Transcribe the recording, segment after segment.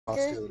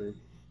hostility.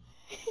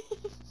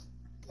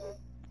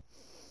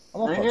 I'm Can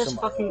gonna I fuck just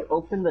somebody fucking up.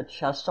 open the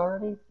chest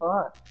already?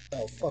 Fuck.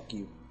 Oh, fuck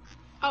you.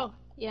 Oh,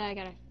 yeah, I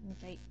gotta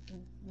invite.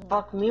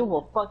 Fuck me,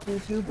 well fuck you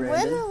too, When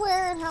Brandon. and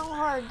where and how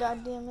hard,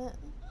 goddammit.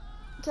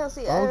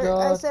 Kelsey, Oh I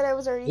god. said I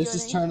was already This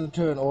joining. is turning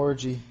into an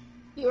orgy.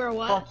 You are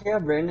what? Fuck yeah,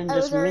 Brandon, I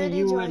just was me, already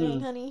you, joining,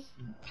 and honey.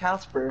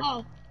 Casper.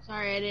 Oh,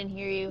 sorry, I didn't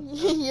hear you.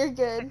 You're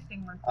good.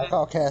 I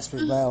call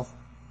Casper's mouth.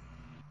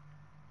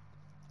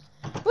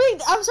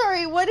 Wait, I'm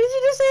sorry, what did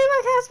you just say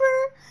about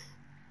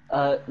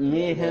Casper?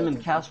 Me, him,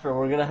 and Casper,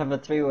 we're gonna have a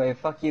three-way.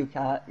 Fuck you,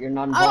 Cat. You're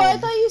not involved. Oh, I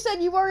thought you said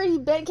you already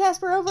bent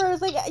Casper over. I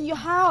was like,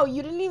 how?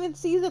 You didn't even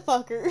see the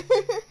fucker.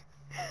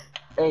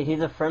 Hey, he's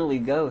a friendly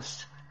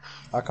ghost.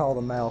 I call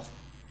the mouth.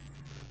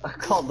 I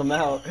called them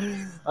out.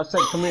 I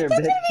said, come here,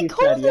 That's bitch. gonna be He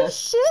cold said as yes.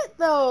 shit,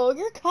 though.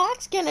 Your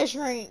cock's gonna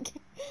shrink.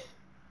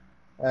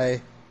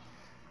 Hey.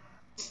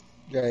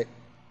 Great.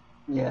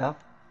 Yeah.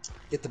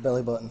 Get the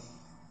belly button.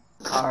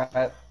 Alright.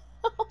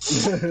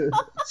 That's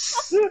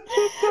not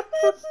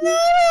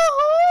a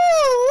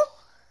hole.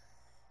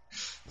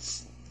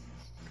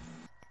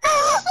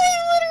 I'm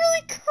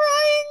literally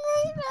crying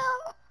right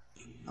now.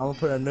 I'm gonna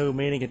put a new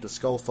meaning into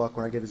skull fuck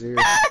when I get his ears.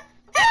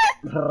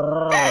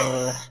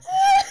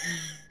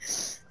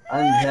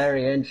 I'm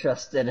very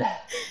interested.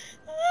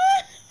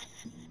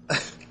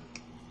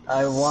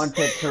 I want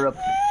it to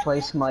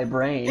replace my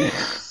brain.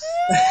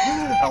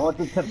 I want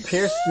it to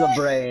pierce the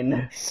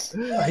brain. He's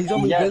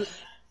gonna be Yes.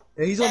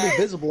 he's gonna be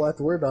visible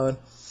after we're done.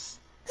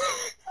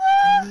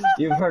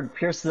 You've heard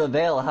pierce the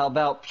veil, how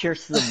about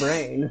pierce the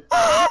brain?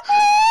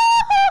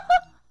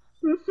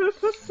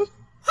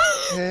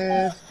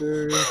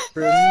 Casper,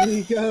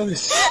 friendly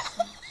ghost.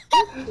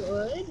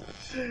 Good.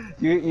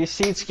 You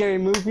seen Scary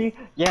Movie?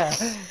 Yeah,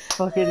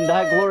 fucking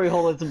that glory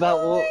hole is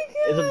about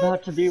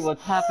to be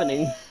what's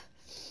happening.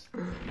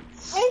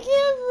 I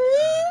can't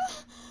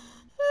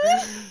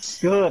breathe.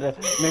 Good.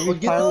 Maybe Well,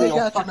 get the finally dick you'll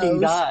out your fucking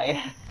nose.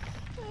 die.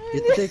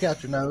 Get the dick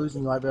out your nose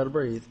and you might be able to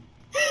breathe.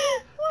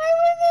 Why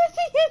would there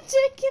be a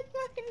dick in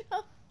my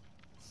nose?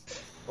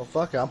 Well,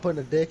 fuck it. I'm putting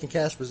a dick in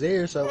Casper's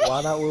ear, so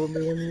why not will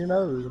me one in your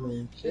nose? I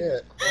mean,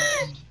 shit.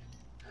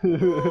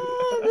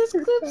 Oh, these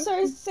clips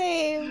are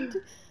saved.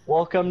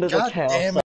 Welcome to the God chaos. damn it.